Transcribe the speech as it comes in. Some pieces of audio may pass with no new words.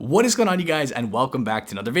What is going on, you guys, and welcome back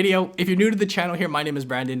to another video. If you're new to the channel here, my name is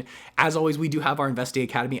Brandon. As always, we do have our Investing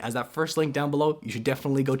Academy as that first link down below. You should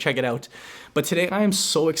definitely go check it out. But today I am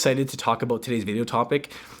so excited to talk about today's video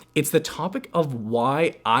topic. It's the topic of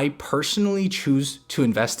why I personally choose to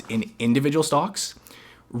invest in individual stocks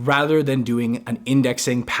rather than doing an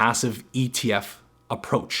indexing passive ETF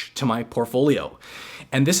approach to my portfolio.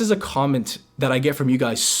 And this is a comment that I get from you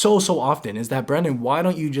guys so often, is that, Brandon, why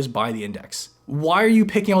don't you just buy the index? Why are you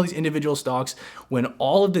picking all these individual stocks when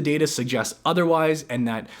all of the data suggests otherwise and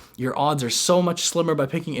that your odds are so much slimmer by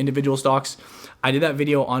picking individual stocks? I did that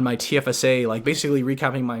video on my TFSA, like basically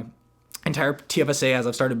recapping my entire TFSA as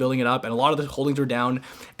I've started building it up, and a lot of the holdings were down.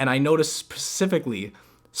 And I noticed specifically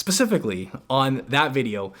on that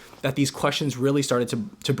video that these questions really started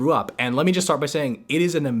to brew up. And let me just start by saying it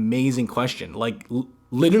is an amazing question. Like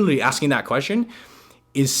literally asking that question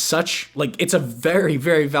is it's a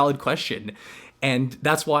very valid question. And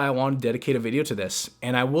that's why I want to dedicate a video to this.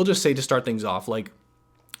 And I will just say, to start things off, like,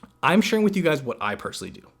 I'm sharing with you guys what I personally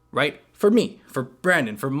do, right? For me, for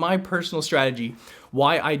Brandon, for my personal strategy,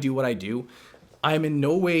 why I do what I do. I'm in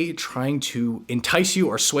no way trying to entice you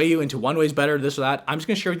or sway you into one way is better, this or that. I'm just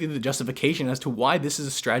going to share with you the justification as to why this is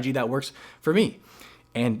a strategy that works for me.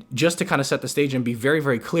 And just to kind of set the stage and be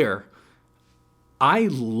very clear, I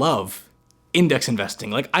love index investing.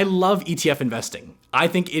 Like, I love ETF investing. I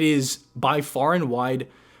think it is by far and wide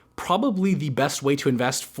probably the best way to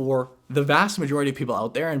invest for the vast majority of people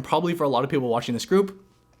out there, and probably for a lot of people watching this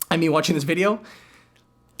watching this video.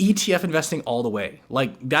 ETF investing all the way.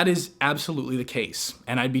 Like, that is absolutely the case.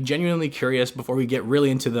 And I'd be genuinely curious, before we get really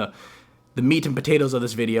into the meat and potatoes of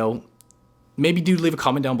this video, maybe do leave a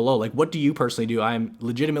comment down below. Like, what do you personally do? I'm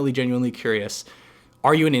legitimately, genuinely curious.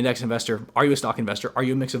 Are you an index investor? Are you a stock investor? Are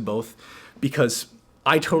you a mix of both? Because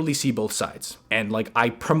I totally see both sides. And like, I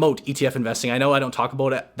promote ETF investing. I know I don't talk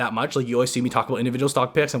about it that much. Like, you always see me talk about individual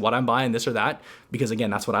stock picks and what I'm buying, this or that, because again,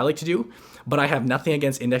 that's what I like to do. But I have nothing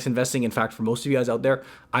against index investing. In fact, for most of you guys out there,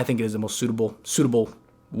 I think it is the most suitable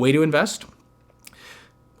way to invest.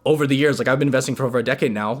 Over the years, like, I've been investing for over a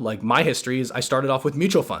decade now. Like, my history is I started off with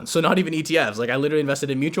mutual funds. So not even ETFs. Like, I literally invested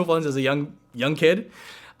in mutual funds as a young kid.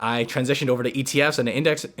 I transitioned over to ETFs and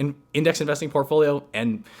an index investing portfolio.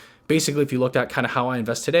 And basically, if you looked at kind of how I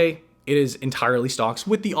invest today, it is entirely stocks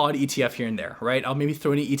with the odd ETF here and there, right? I'll maybe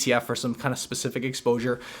throw in an ETF for some kind of specific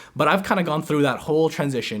exposure, but I've kind of gone through that whole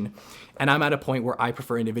transition, and I'm at a point where I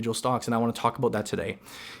prefer individual stocks, and I want to talk about that today.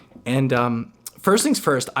 And first things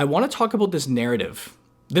first, I want to talk about this narrative.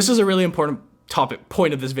 This is a really important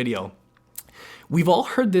point of this video. We've all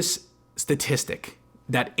heard this statistic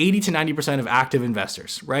that 80 to 90% of active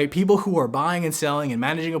investors, right? People who are buying and selling and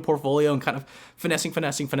managing a portfolio and kind of finessing,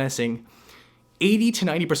 80 to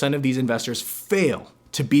 90% of these investors fail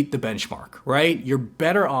to beat the benchmark, right? You're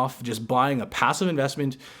better off just buying a passive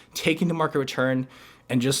investment, taking the market return,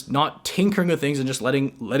 and just not tinkering with things and just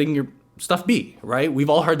letting your stuff be, right? We've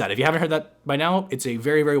all heard that. If you haven't heard that by now, it's a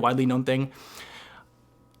very widely known thing.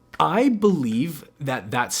 I believe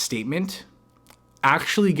that statement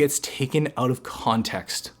actually gets taken out of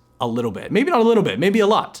context a little bit. Maybe not a little bit, maybe a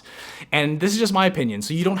lot. And this is just my opinion,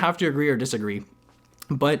 so you don't have to agree or disagree.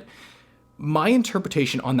 But my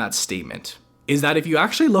interpretation on that statement is that if you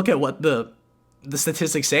actually look at what the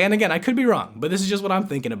statistics say, and again, I could be wrong, but this is just what I'm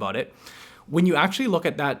thinking about it. When you actually look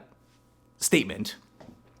at that statement,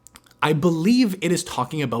 I believe it is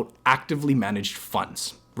talking about actively managed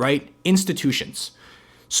funds, right? Institutions.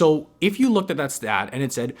 So if you looked at that stat and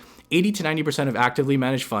it said 80 to 90% of actively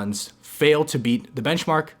managed funds fail to beat the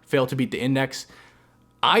benchmark, fail to beat the index,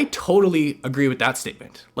 I totally agree with that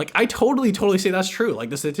statement. Like, I totally say that's true.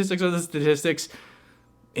 Like, the statistics are the statistics.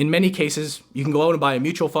 In many cases, you can go out and buy a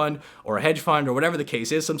mutual fund or a hedge fund or whatever the case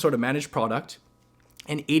is, some sort of managed product,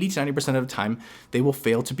 and 80 to 90% of the time, they will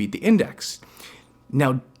fail to beat the index.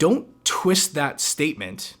 Now, don't twist that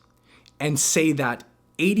statement and say that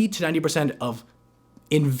 80 to 90% of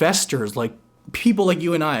investors, like people like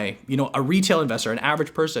you and I, a retail investor, an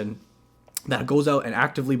average person that goes out and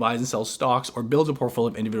actively buys and sells stocks or builds a portfolio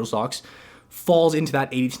of individual stocks, falls into that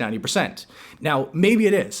 80 to 90%. Now, maybe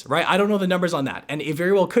it is, right? I don't know the numbers on that. And it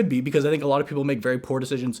very well could be, because I think a lot of people make very poor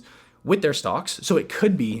decisions with their stocks. So it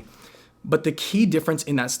could be. But the key difference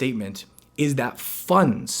in that statement is that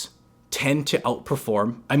funds tend to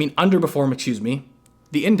underperform,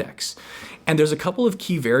 the index. And there's a couple of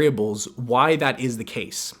key variables why that is the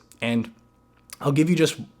case. And I'll give you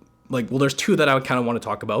just there's two that I would kind of want to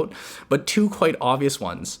talk about, but two quite obvious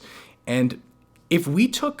ones. And if we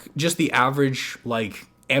took just the average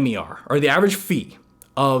MER, or the average fee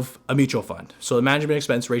of a mutual fund. So the management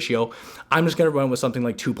expense ratio, I'm just going to run with something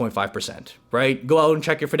like 2.5%, right? Go out and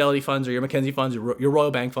check your Fidelity funds or your Mackenzie funds or your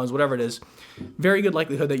Royal Bank funds, whatever it is. Very good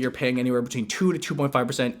likelihood that you're paying anywhere between 2 to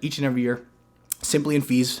 2.5% each and every year simply in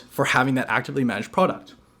fees for having that actively managed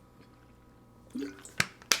product.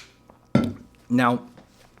 Now,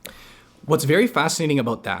 what's very fascinating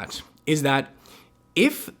about that is that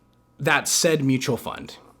if that said mutual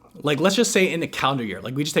fund, like let's just say in a calendar year,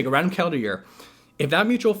 like we just take a random calendar year, if that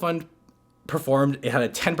mutual fund performed, it had a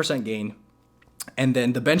 10% gain, and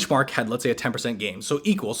then the benchmark had, let's say, a 10% gain. So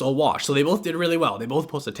equal, so a wash. So they both did really well. They both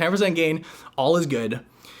posted 10% gain, all is good.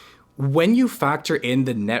 When you factor in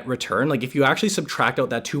the net return, like if you actually subtract out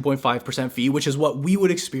that 2.5% fee, which is what we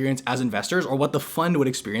would experience as investors or what the fund would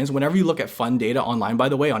experience, whenever you look at fund data online, by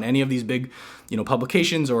the way, on any of these big,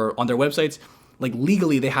 publications or on their websites, like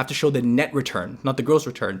legally they have to show the net return, not the gross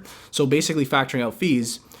return. So basically factoring out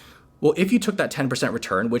fees, well, if you took that 10%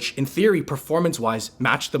 return, which in theory, performance-wise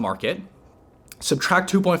matched the market,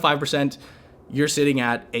 subtract 2.5%, you're sitting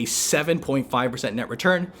at a 7.5% net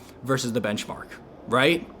return versus the benchmark,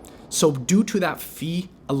 right? So due to that fee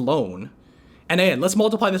alone, and again, let's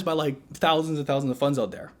multiply this by like thousands and thousands of funds out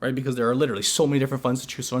there, right? Because there are literally so many different funds to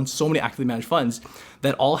choose from, so many actively managed funds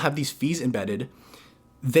that all have these fees embedded.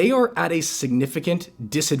 They are at a significant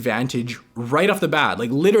disadvantage right off the bat.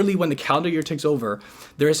 Like literally when the calendar year takes over,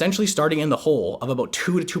 they're essentially starting in the hole of about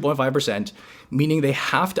 2 to 2.5%, meaning they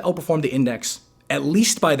have to outperform the index at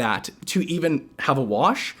least by that to even have a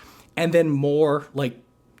wash, and then more like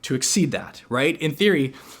to exceed that, right? In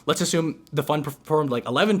theory, let's assume the fund performed like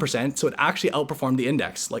 11%, so it actually outperformed the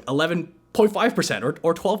index, like 11.5%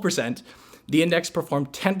 or 12%. The index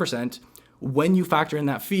performed 10%. When you factor in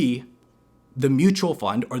that fee, the mutual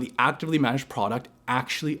fund or the actively managed product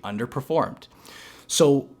actually underperformed.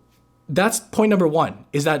 So that's point number one,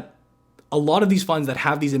 is that a lot of these funds that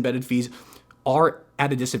have these embedded fees are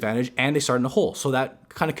at a disadvantage and they start in a hole. So that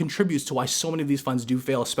kind of contributes to why so many of these funds do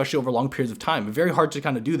fail, especially over long periods of time. Very hard to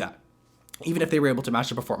kind of do that, even if they were able to match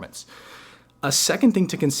the performance. A second thing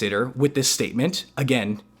to consider with this statement,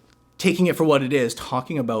 again, taking it for what it is,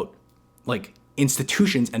 talking about like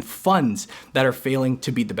institutions and funds that are failing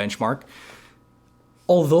to beat the benchmark.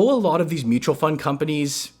 Although a lot of these mutual fund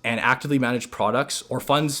companies and actively managed products or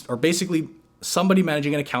funds are basically somebody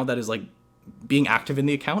managing an account that is like being active in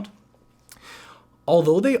the account,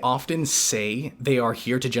 although they often say they are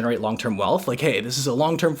here to generate long-term wealth, like, hey, this is a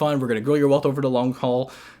long-term fund, we're going to grow your wealth over the long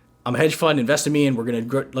haul, I'm a hedge fund, invest in me, and we're going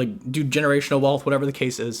to do generational wealth, whatever the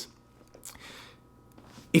case is.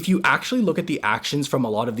 If you actually look at the actions from a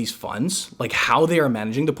lot of these funds, like how they are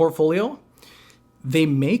managing the portfolio, they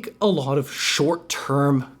make a lot of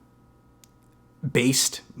short-term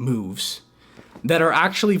based moves that are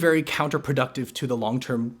actually very counterproductive to the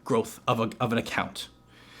long-term growth of an account.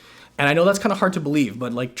 And I know that's kind of hard to believe,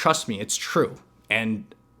 but like, trust me, it's true. And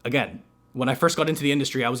again, when I first got into the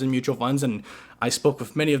industry, I was in mutual funds and I spoke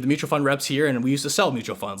with many of the mutual fund reps here, and we used to sell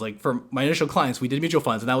mutual funds. Like for my initial clients, we did mutual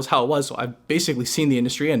funds and that was how it was. So I've basically seen the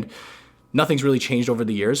industry and nothing's really changed over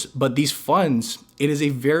the years. But these funds, it is a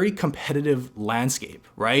very competitive landscape,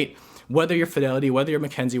 right? Whether you're Fidelity, whether you're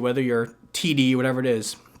Mackenzie, whether you're TD, whatever it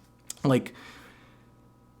is, like,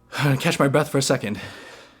 catch my breath for a second.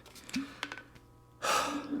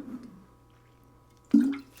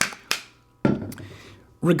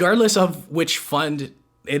 Regardless of which fund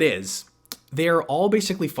it is, they are all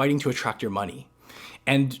basically fighting to attract your money.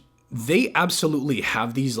 And they absolutely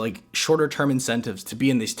have these like shorter term incentives to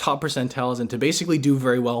be in these top percentiles and to basically do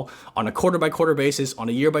very well on a quarter by quarter basis, on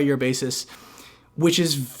a year by year basis, which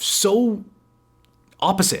is so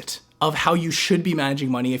opposite of how you should be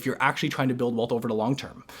managing money if you're actually trying to build wealth over the long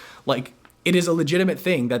term. Like, it is a legitimate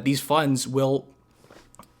thing that these funds will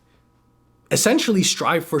essentially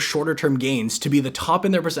strive for shorter term gains to be the top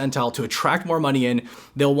in their percentile, to attract more money in.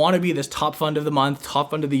 They'll want to be this top fund of the month,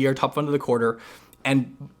 top fund of the year, top fund of the quarter,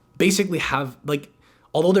 and basically have like,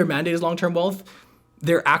 although their mandate is long-term wealth,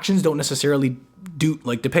 their actions don't necessarily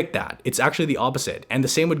depict that. It's actually the opposite. And the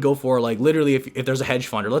same would go for like literally if there's a hedge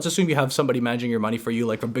fund, or let's assume you have somebody managing your money for you,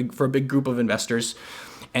 like for a big group of investors.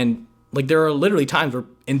 And like there are literally times where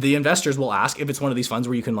the investors will ask if it's one of these funds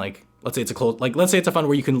where you can like, let's say it's a fund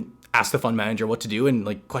where you can ask the fund manager what to do and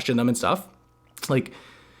like question them and stuff. Like,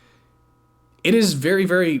 it is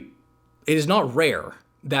it is not rare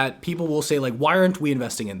that people will say like, why aren't we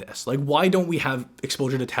investing in this? Like, why don't we have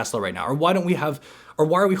exposure to Tesla right now? Or why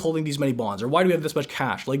are we holding these many bonds? Or why do we have this much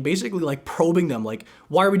cash? Like basically like probing them, like,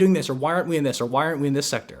 why are we doing this? Or why aren't we in this? Or why aren't we in this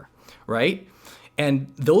sector? Right?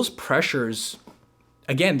 And those pressures,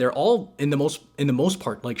 again, they're all in the most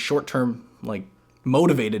part, like short-term, like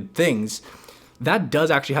motivated things that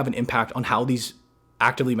does actually have an impact on how these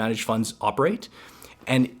actively managed funds operate.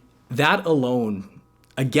 And that alone,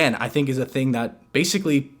 again, I think is a thing that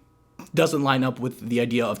basically doesn't line up with the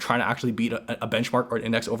idea of trying to actually beat a benchmark or an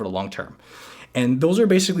index over the long term. And those are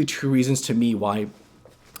basically two reasons to me why,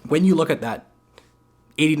 when you look at that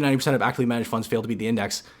 80 to 90% of actively managed funds fail to beat the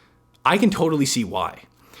index, I can totally see why.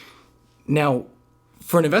 Now,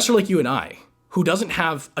 for an investor like you and I, who doesn't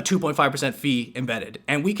have a 2.5% fee embedded,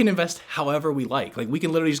 and we can invest however we like we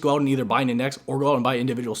can literally just go out and either buy an index or go out and buy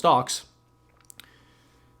individual stocks,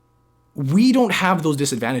 we don't have those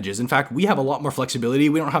disadvantages. In fact, we have a lot more flexibility.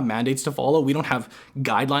 We don't have mandates to follow. We don't have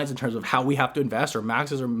guidelines in terms of how we have to invest or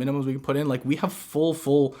maxes or minimums we can put in. We have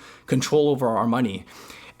full control over our money.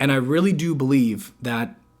 And I really do believe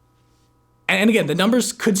that, and again, the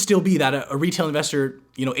numbers could still be that a retail investor,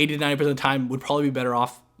 80 to 90% of the time would probably be better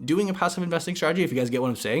off doing a passive investing strategy, if you guys get what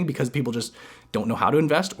I'm saying, because people just don't know how to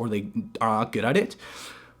invest or they are not good at it.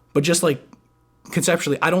 But just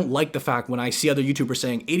conceptually, I don't like the fact when I see other YouTubers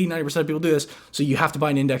saying 80, 90% of people do this, so you have to buy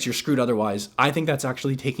an index, you're screwed otherwise. I think that's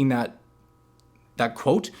actually taking that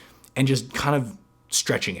quote and just kind of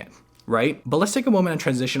stretching it, right? But let's take a moment and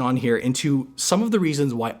transition on here into some of the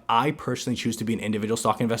reasons why I personally choose to be an individual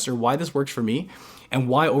stock investor, why this works for me, and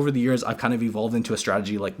why over the years I've kind of evolved into a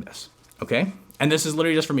strategy like this, okay? And this is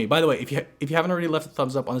literally just for me. By the way, if you haven't already left a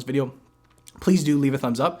thumbs up on this video, please do leave a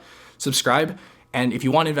thumbs up, subscribe. And if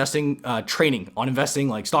you want investing training on investing,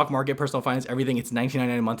 like stock market, personal finance, everything, it's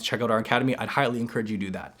 $19.99 a month to check out our academy. I'd highly encourage you to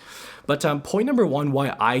do that. But point number one,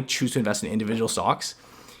 why I choose to invest in individual stocks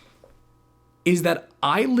is that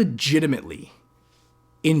I legitimately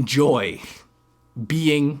enjoy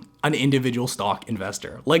being an individual stock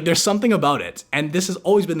investor. There's something about it. And this has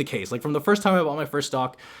always been the case. From the first time I bought my first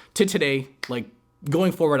stock to today,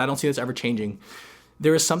 going forward, I don't see this ever changing.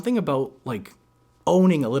 There is something about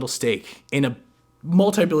owning a little stake in a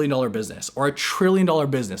multi-billion-dollar business or a trillion-dollar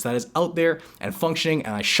business that is out there and functioning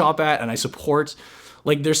and I shop at and I support.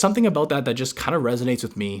 There's something about that just kind of resonates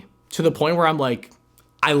with me to the point where I'm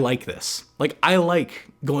I like this. I like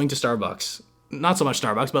going to Starbucks. Not so much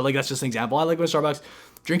Starbucks, but that's just an example. I like going to Starbucks,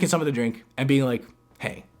 drinking some of the drink and being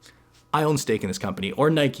hey, I own stake in this company. Or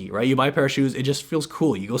Nike, right? You buy a pair of shoes, it just feels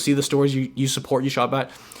cool. You go see the stores you support, you shop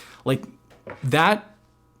at. That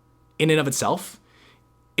in and of itself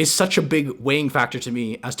is such a big weighing factor to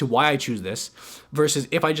me as to why I choose this versus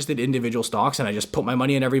if I just did individual stocks and I just put my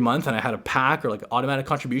money in every month and I had a pack or automatic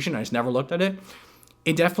contribution and I just never looked at it,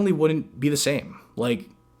 it definitely wouldn't be the same.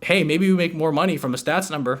 Hey, maybe we make more money from a stats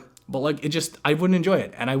number, but I wouldn't enjoy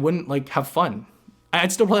it and I wouldn't have fun.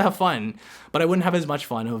 I'd still probably have fun, but I wouldn't have as much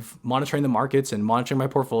fun of monitoring the markets and monitoring my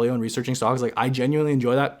portfolio and researching stocks. I genuinely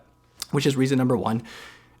enjoy that, which is reason number one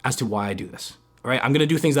as to why I do this. All right, I'm going to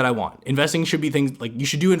do things that I want. Investing should be things you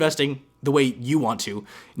should do investing the way you want to,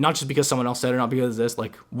 not just because someone else said it, not because of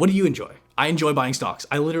this. What do you enjoy? I enjoy buying stocks.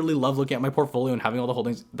 I literally love looking at my portfolio and having all the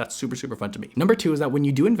holdings. That's super, super fun to me. Number two is that when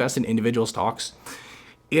you do invest in individual stocks,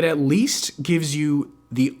 it at least gives you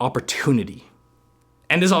the opportunity.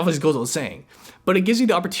 And this obviously goes without saying, but it gives you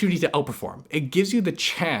the opportunity to outperform. It gives you the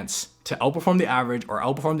chance to outperform the average or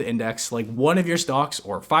outperform the index, one of your stocks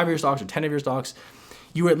or 5 of your stocks or 10 of your stocks.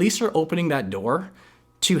 You at least are opening that door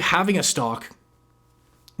to having a stock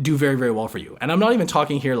do very, very well for you. And I'm not even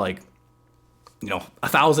talking here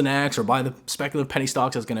 1,000x or buy the speculative penny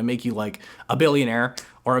stocks that's going to make you a billionaire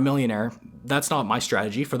or a millionaire. That's not my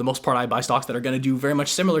strategy. For the most part, I buy stocks that are going to do very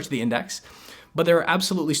much similar to the index. But there are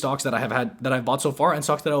absolutely stocks that I've bought so far and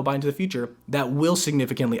stocks that I will buy into the future that will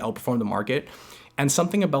significantly outperform the market. And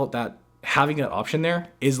something about that, having that option there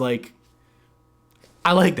is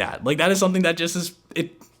I like that. That is something that just is,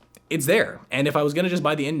 it's there. And if I was going to just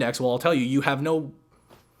buy the index, well, I'll tell you,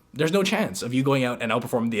 there's no chance of you going out and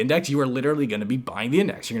outperforming the index. You are literally going to be buying the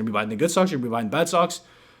index. You're going to be buying the good stocks. You're going to be buying bad stocks.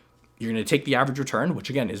 You're going to take the average return, which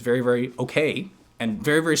again is very, very okay and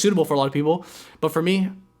very, very suitable for a lot of people. But for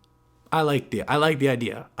me, I like the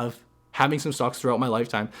idea of having some stocks throughout my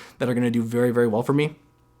lifetime that are going to do very, very well for me.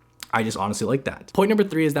 I just honestly like that. Point number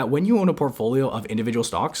three is that when you own a portfolio of individual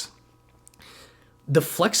stocks, the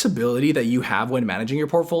flexibility that you have when managing your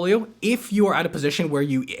portfolio, if you are at a position where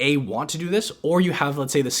you want to do this, or you have,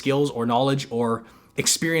 let's say, the skills or knowledge or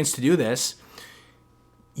experience to do this,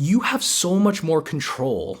 you have so much more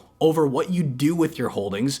control over what you do with your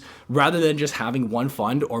holdings rather than just having one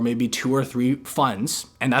fund or maybe 2 or 3 funds,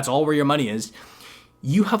 and that's all where your money is.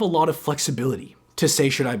 You have a lot of flexibility to say,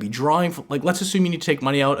 should I be drawing? Let's assume you need to take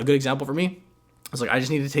money out. A good example for me, I was I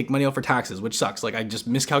just need to take money out for taxes, which sucks. I just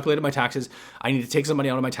miscalculated my taxes. I need to take some money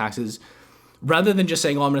out of my taxes. rather than just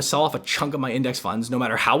saying, oh, I'm going to sell off a chunk of my index funds, no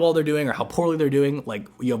matter how well they're doing or how poorly they're doing, like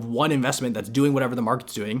you have one investment that's doing whatever the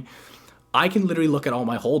market's doing, I can literally look at all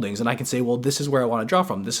my holdings and I can say, well, this is where I want to draw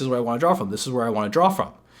from. This is where I want to draw from. This is where I want to draw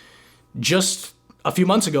from. Just a few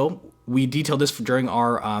months ago, we detailed this during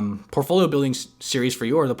our portfolio building series for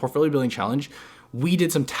you, or the portfolio building challenge. We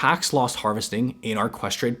did some tax loss harvesting in our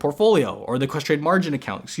Questrade portfolio, or the Questrade margin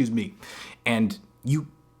account, excuse me. And you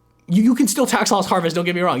can still tax loss harvest, don't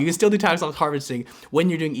get me wrong. You can still do tax loss harvesting when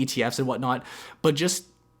you're doing ETFs and whatnot, but just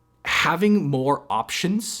having more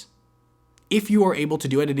options, if you are able to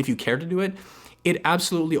do it and if you care to do it, it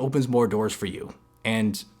absolutely opens more doors for you.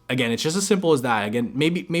 And again, it's just as simple as that. Again,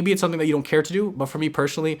 maybe it's something that you don't care to do, but for me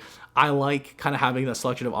personally, I like kind of having that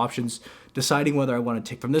selection of options, deciding whether I want to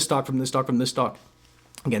take from this stock, from this stock, from this stock.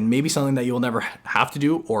 Again, maybe something that you'll never have to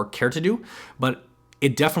do or care to do, but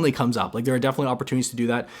it definitely comes up. Like there are definitely opportunities to do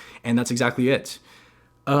that, and that's exactly it.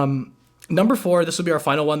 Number 4, this will be our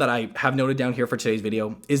final one that I have noted down here for today's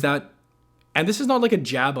video, is that, and this is not like a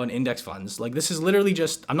jab on index funds. Like this is literally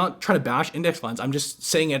just, I'm not trying to bash index funds. I'm just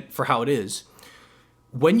saying it for how it is.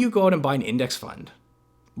 When you go out and buy an index fund,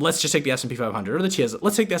 let's just take the S&P 500 or the TS,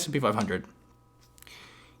 let's take the S&P 500.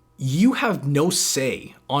 You have no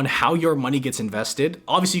say on how your money gets invested.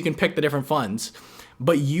 Obviously, you can pick the different funds,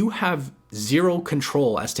 but you have zero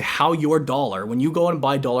control as to how your dollar, when you go and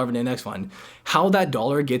buy a dollar of an index fund, how that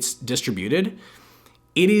dollar gets distributed.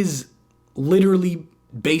 It is literally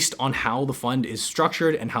based on how the fund is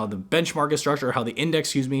structured and how the benchmark is structured, or how the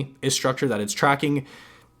index, is structured that it's tracking.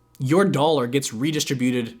 Your dollar gets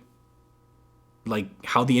redistributed like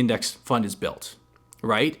how the index fund is built,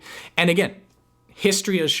 right? And again,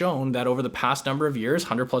 history has shown that over the past number of years,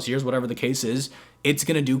 100 plus years, whatever the case is, it's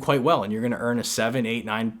going to do quite well. And you're going to earn a 7, 8,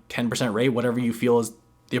 9, 10% rate, whatever you feel is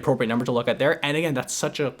the appropriate number to look at there. And again, that's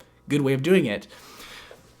such a good way of doing it.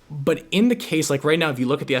 But in the case, like right now, if you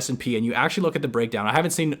look at the S&P and you actually look at the breakdown, I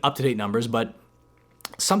haven't seen up-to-date numbers, but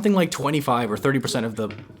something like 25 or 30% of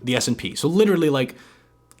the S&P. So literally like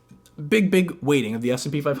big weighting of the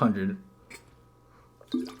S&P 500.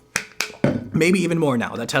 Maybe even more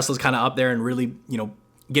now that Tesla's kind of up there and really,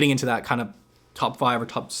 getting into that kind of top 5 or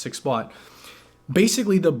top 6 spot.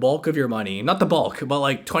 Basically, the bulk of your money, not the bulk, but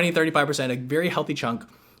like 20, 35%, a very healthy chunk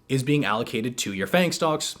is being allocated to your FANG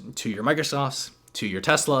stocks, to your Microsofts, to your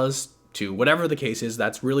Teslas, to whatever the case is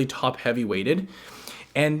that's really top heavy weighted.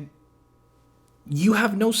 And you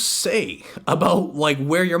have no say about like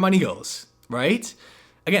where your money goes, right?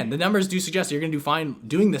 Again, the numbers do suggest you're going to do fine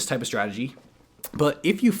doing this type of strategy. But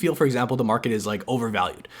if you feel, for example, the market is like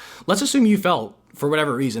overvalued, let's assume you felt for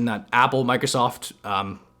whatever reason that Apple, Microsoft,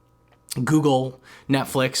 Google,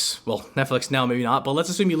 Netflix, well, Netflix now maybe not, but let's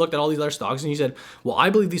assume you looked at all these other stocks and you said, well, I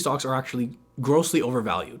believe these stocks are actually grossly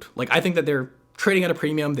overvalued. Like I think that they're trading at a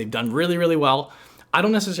premium. They've done really, really well. I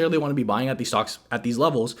don't necessarily want to be buying at these stocks at these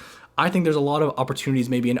levels. I think there's a lot of opportunities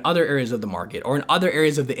maybe in other areas of the market or in other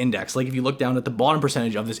areas of the index. Like if you look down at the bottom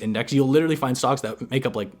percentage of this index, you'll literally find stocks that make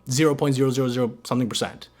up like 0.000 something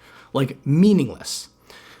percent, like meaningless.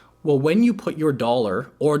 Well, when you put your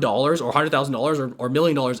dollar or dollars or $100,000 or $1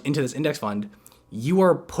 million into this index fund, you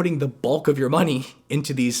are putting the bulk of your money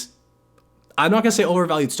into these, I'm not going to say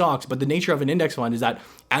overvalued stocks, but the nature of an index fund is that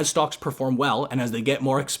as stocks perform well and as they get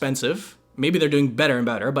more expensive, maybe they're doing better and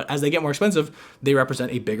better, but as they get more expensive, they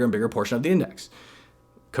represent a bigger and bigger portion of the index.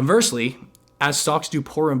 Conversely, as stocks do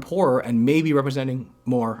poorer and poorer and maybe representing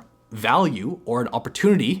more value or an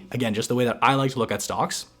opportunity, again, just the way that I like to look at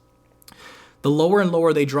stocks, the lower and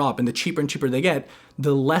lower they drop and the cheaper and cheaper they get,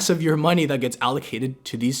 the less of your money that gets allocated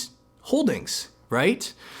to these holdings,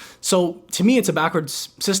 right? So to me, it's a backwards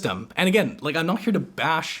system. And again, like I'm not here to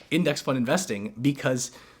bash index fund investing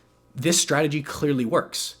because this strategy clearly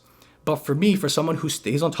works. But for me, for someone who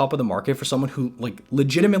stays on top of the market, for someone who like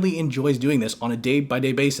legitimately enjoys doing this on a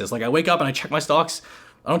day-by-day basis, like I wake up and I check my stocks.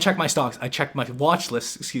 I don't check my stocks. I check my watch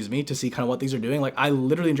list, to see kind of what these are doing. Like I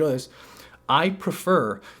literally enjoy this. I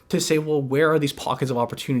prefer to say, well, where are these pockets of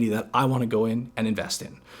opportunity that I want to go in and invest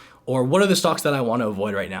in? Or what are the stocks that I want to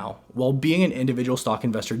avoid right now? Well, being an individual stock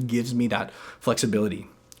investor gives me that flexibility.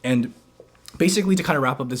 And basically to kind of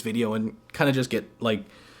wrap up this video and kind of just get like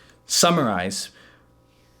summarize,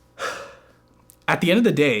 at the end of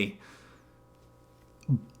the day,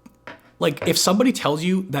 like if somebody tells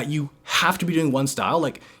you that you have to be doing one style,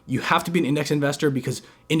 like you have to be an index investor because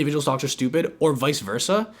individual stocks are stupid or vice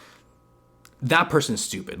versa, that person is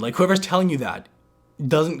stupid. Like whoever's telling you that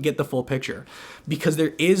doesn't get the full picture because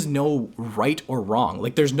there is no right or wrong.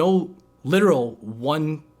 Like there's no literal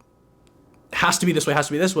one has to be this way, has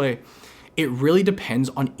to be this way. It really depends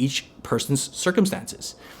on each person's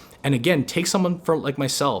circumstances. And again, take someone from like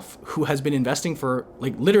myself who has been investing for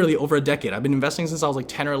like literally over a decade. I've been investing since I was like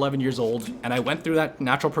 10 or 11 years old, and I went through that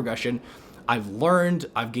natural progression. I've learned,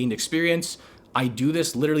 I've gained experience. I do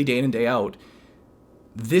this literally day in and day out.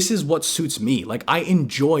 This is what suits me. Like, I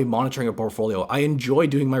enjoy monitoring a portfolio. I enjoy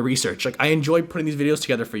doing my research. Like, I enjoy putting these videos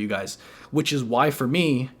together for you guys, which is why for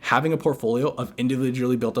me, having a portfolio of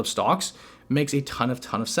individually built up stocks makes a ton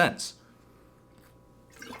of sense.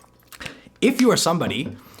 If you are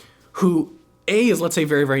somebody who A is, let's say,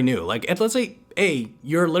 very new, like let's say A,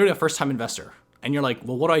 you're literally a first time investor and you're like,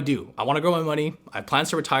 well, what do? I want to grow my money. I have plans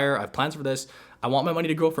to retire. I have plans for this. I want my money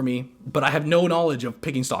to grow for me, but I have no knowledge of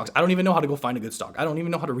picking stocks. I don't even know how to go find a good stock. I don't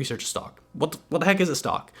even know how to research a stock. What the heck is a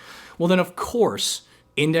stock? Well, then of course,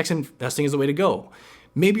 index investing is the way to go.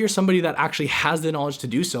 Maybe you're somebody that actually has the knowledge to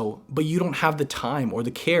do so, but you don't have the time or the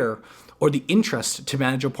care or the interest to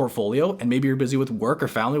manage a portfolio, and maybe you're busy with work or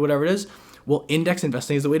family, whatever it is. Well, index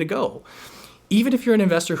investing is the way to go. Even if you're an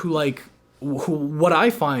investor who what I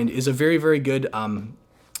find is a very good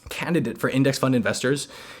candidate for index fund investors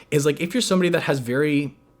is like, if you're somebody that has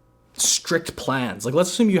very strict plans, like let's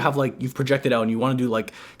assume you have like, you've projected out and you want to do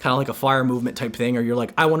like kind of like a fire movement type thing, or you're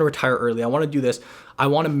like, I want to retire early. I want to do this. I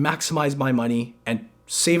want to maximize my money and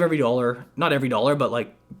save every dollar, not every dollar, but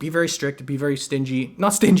like be very strict, be very stingy, not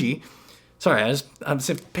stingy. Sorry, I'm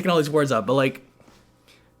just picking all these words up, but like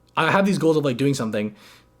I have these goals of like doing something,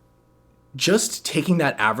 just taking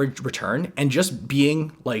that average return and just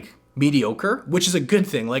being like mediocre, which is a good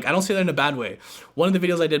thing. Like, I don't say that in a bad way. One of the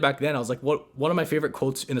videos I did back then, I was like, one of my favorite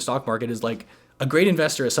quotes in the stock market is like, a great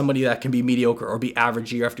investor is somebody that can be mediocre or be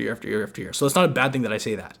average year after year after year after year. So it's not a bad thing that I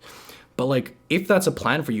say that. But like, if that's a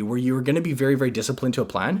plan for you where you're going to be very disciplined to a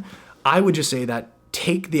plan, I would just say that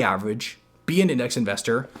take the average, be an index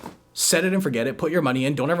investor, set it and forget it, put your money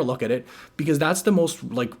in, don't ever look at it, because that's the most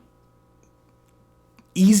like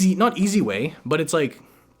easy, not easy way, but it's like,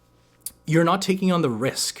 you're not taking on the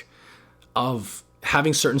risk of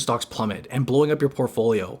having certain stocks plummet and blowing up your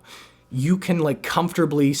portfolio. You can like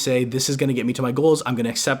comfortably say, this is going to get me to my goals. I'm going to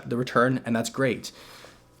accept the return, and that's great.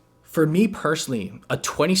 For me personally, a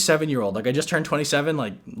 27-year-old, like I just turned 27,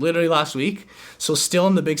 like literally last week. So still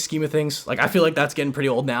in the big scheme of things, like I feel like that's getting pretty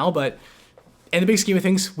old now, but in the big scheme of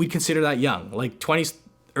things, we'd consider that young, like 20s,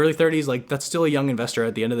 early 30s, like that's still a young investor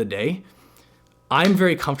at the end of the day. I'm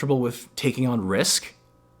very comfortable with taking on risk.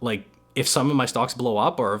 Like, if some of my stocks blow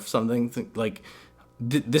up or if something like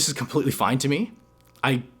this is completely fine to me.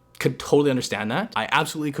 I could totally understand that. I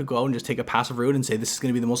absolutely could go out and just take a passive route and say this is going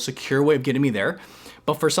to be the most secure way of getting me there.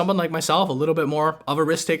 But for someone like myself, a little bit more of a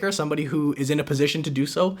risk taker, somebody who is in a position to do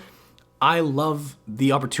so, I love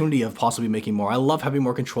the opportunity of possibly making more. I love having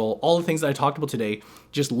more control. All the things that I talked about today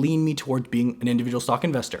just lean me towards being an individual stock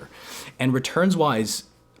investor. And returns wise,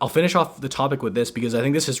 I'll finish off the topic with this because I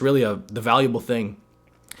think this is really the valuable thing.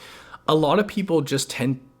 A lot of people just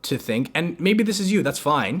tend to think, and maybe this is you, that's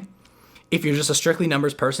fine. If you're just a strictly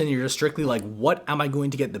numbers person, you're just strictly like, what am I going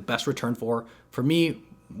to get the best return for? For me,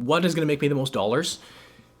 what is going to make me the most dollars?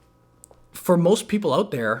 For most people out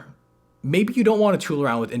there, maybe you don't want to tool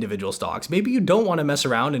around with individual stocks. Maybe you don't want to mess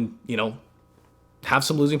around and, have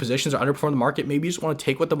some losing positions or underperform the market. Maybe you just want to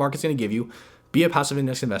take what the market's going to give you, be a passive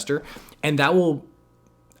index investor, and that will,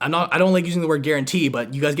 I don't like using the word guarantee,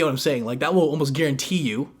 but you guys get what I'm saying. Like, that will almost guarantee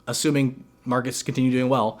you, assuming markets continue doing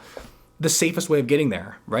well, the safest way of getting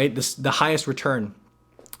there, right? The highest return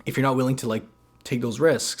if you're not willing to like take those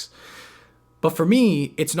risks. But for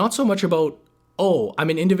me, it's not so much about, oh, I'm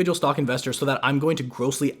an individual stock investor so that I'm going to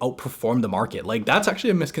grossly outperform the market. Like, that's actually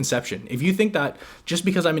a misconception. If you think that just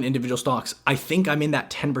because I'm in individual stocks, I think I'm in that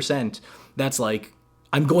 10%, that's like,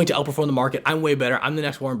 I'm going to outperform the market, I'm way better, I'm the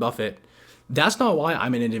next Warren Buffett. That's not why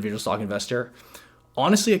I'm an individual stock investor.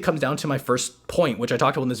 Honestly, it comes down to my first point, which I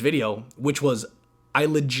talked about in this video, which was I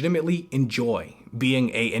legitimately enjoy being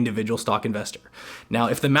a individual stock investor. Now,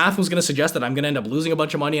 if the math was going to suggest that I'm going to end up losing a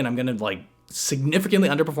bunch of money and I'm going to like significantly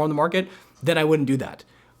underperform the market, then I wouldn't do that.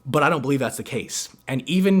 But I don't believe that's the case. And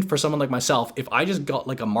even for someone like myself, if I just got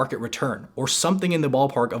like a market return or something in the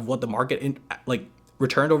ballpark of what the market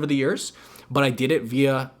returned over the years, but I did it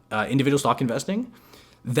via individual stock investing,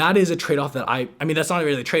 that is a trade-off that I mean, that's not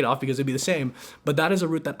really a trade-off because it'd be the same, but that is a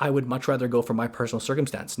route that I would much rather go for my personal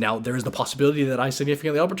circumstance. Now, there is the possibility that I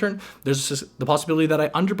significantly outreturn. There's the possibility that I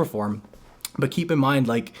underperform. But keep in mind,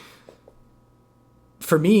 like,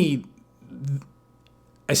 for me,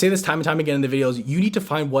 I say this time and time again in the videos, you need to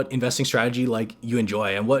find what investing strategy like you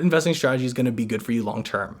enjoy and what investing strategy is going to be good for you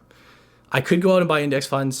long-term. I could go out and buy index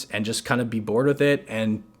funds and just kind of be bored with it,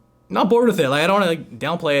 and not bored with it. Like, I don't want to like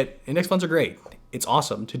downplay it. Index funds are great. It's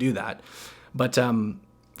awesome to do that. But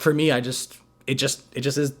for me, it just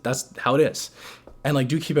is, that's how it is. And like,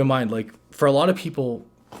 do keep in mind, like for a lot of people,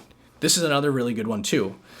 this is another really good one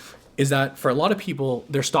too, is that for a lot of people,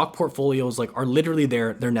 their stock portfolios like are literally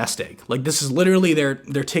their nest egg. Like this is literally their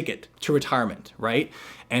ticket to retirement, right?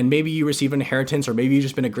 And maybe you receive an inheritance, or maybe you've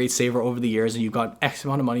just been a great saver over the years and you've got X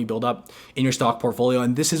amount of money built up in your stock portfolio,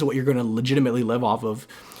 and this is what you're going to legitimately live off of.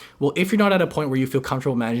 Well, if you're not at a point where you feel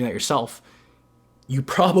comfortable managing that yourself, you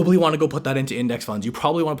probably want to go put that into index funds. You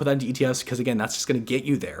probably want to put that into ETFs, because again, that's just going to get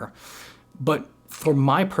you there. But for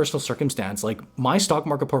my personal circumstance, like my stock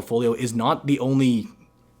market portfolio is not the only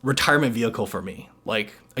retirement vehicle for me.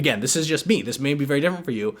 Like, again, this is just me. This may be very different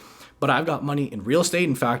for you, but I've got money in real estate.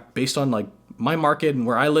 In fact, based on like my market and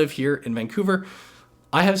where I live here in Vancouver,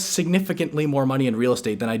 I have significantly more money in real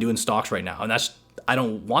estate than I do in stocks right now. And I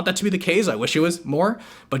don't want that to be the case. I wish it was more,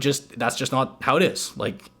 but that's just not how it is.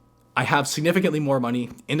 Like, I have significantly more money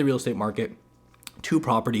in the real estate market, 2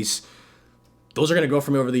 properties. Those are going to grow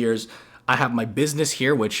for me over the years. I have my business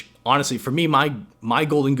here, which honestly, for me, my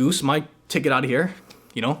golden goose, my ticket out of here,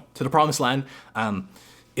 to the promised land,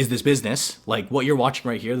 is this business. Like what you're watching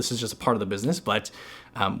right here, this is just a part of the business, but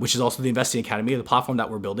which is also the Investing Academy, the platform that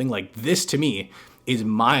we're building. Like this to me is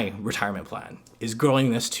my retirement plan, is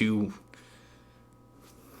growing this to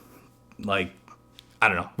like, I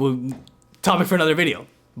don't know, topic for another video.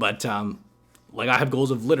 But like I have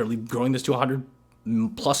goals of literally growing this to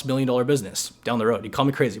 $100+ million business down the road. You call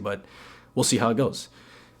me crazy, but we'll see how it goes.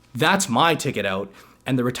 That's my ticket out.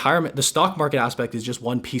 And the stock market aspect is just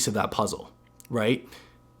one piece of that puzzle, right?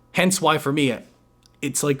 Hence why for me,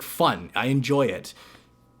 it's like fun. I enjoy it.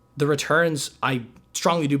 The returns, I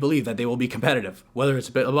strongly do believe that they will be competitive, whether it's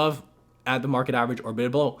a bit above at the market average or a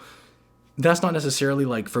bit below. That's not necessarily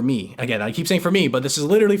like for me. Again, I keep saying for me, but this is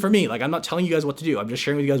literally for me. Like I'm not telling you guys what to do. I'm just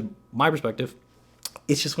sharing with you guys my perspective.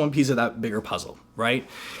 It's just one piece of that bigger puzzle, right?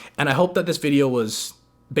 And I hope that this video was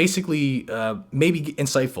basically maybe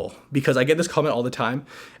insightful, because I get this comment all the time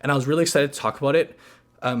and I was really excited to talk about it.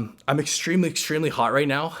 I'm extremely hot right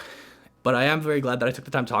now, but I am very glad that I took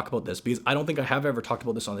the time to talk about this, because I don't think I have ever talked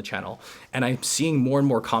about this on the channel. And I'm seeing more and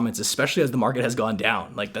more comments, especially as the market has gone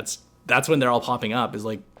down. Like that's when they're all popping up, is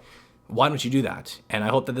like, why don't you do that? And I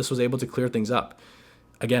hope that this was able to clear things up.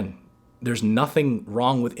 Again, there's nothing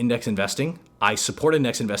wrong with index investing. I support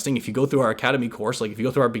index investing. If you go through our academy course, like if you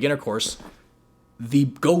go through our beginner course, the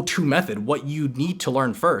go-to method, what you need to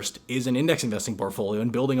learn first, is an index investing portfolio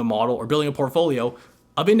and building a model or building a portfolio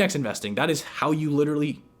of index investing. That is how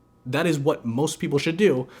that is what most people should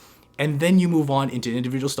do. And then you move on into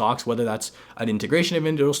individual stocks, whether that's an integration of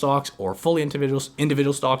individual stocks or fully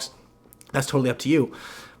individual stocks. That's totally up to you.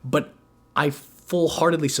 But I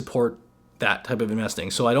full-heartedly support that type of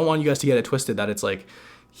investing. So I don't want you guys to get it twisted that it's like,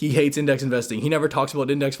 he hates index investing. He never talks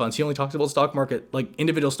about index funds. He only talks about stock market, like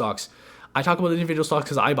individual stocks. I talk about individual stocks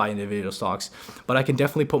because I buy individual stocks, but I can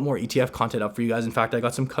definitely put more ETF content up for you guys. In fact, I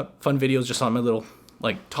got some fun videos just on my little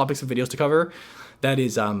like topics of videos to cover. That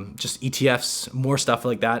is just ETFs, more stuff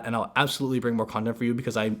like that. And I'll absolutely bring more content for you,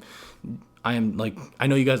 because I am like, I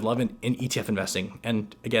know you guys love in ETF investing.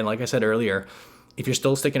 And again, like I said earlier, if you're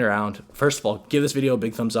still sticking around, first of all, give this video a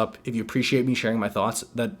big thumbs up. If you appreciate me sharing my thoughts,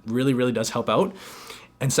 that really does help out.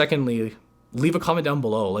 And secondly, leave a comment down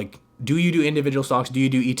below. Like, do you do individual stocks? Do you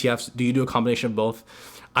do ETFs? Do you do a combination of both?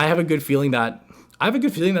 I have a good feeling that's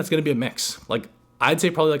going to be a mix. Like, I'd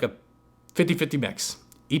say probably like a 50-50 mix.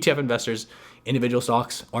 ETF investors, individual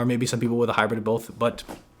stocks, or maybe some people with a hybrid of both. But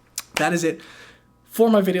that is it for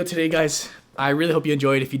my video today, guys. I really hope you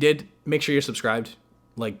enjoyed. If you did, make sure you're subscribed.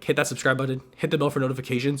 Like, hit that subscribe button, hit the bell for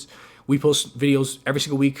notifications. We post videos every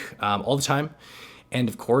single week, all the time. And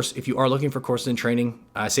of course, if you are looking for courses and training,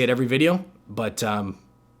 I say it every video, but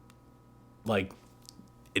like,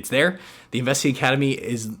 it's there. The Investing Academy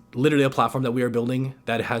is literally a platform that we are building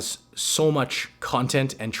that has so much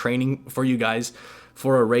content and training for you guys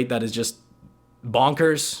for a rate that is just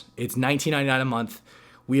bonkers. It's $19.99 a month.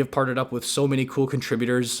 We have partnered up with so many cool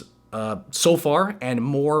contributors so far, and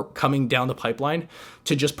more coming down the pipeline,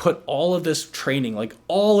 to just put all of this training, like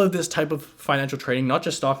all of this type of financial training, not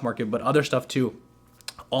just stock market, but other stuff too,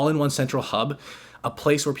 all in one central hub, a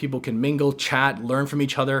place where people can mingle, chat, learn from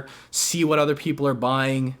each other, see what other people are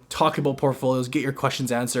buying, talk about portfolios, get your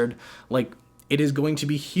questions answered. Like, it is going to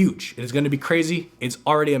be huge. It is going to be crazy. It's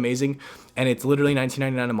already amazing. And it's literally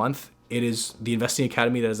 $19.99 a month. It is the Investing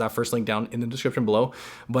Academy. That is that first link down in the description below.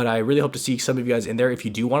 But I really hope to see some of you guys in there if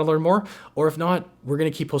you do want to learn more. Or if not, we're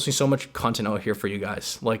going to keep posting so much content out here for you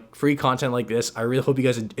guys. Like, free content like this. I really hope you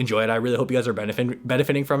guys enjoy it. I really hope you guys are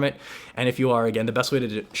benefiting from it. And if you are, again, the best way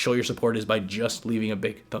to show your support is by just leaving a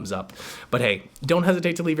big thumbs up. But hey, don't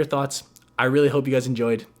hesitate to leave your thoughts. I really hope you guys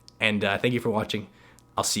enjoyed. And thank you for watching.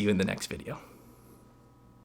 I'll see you in the next video.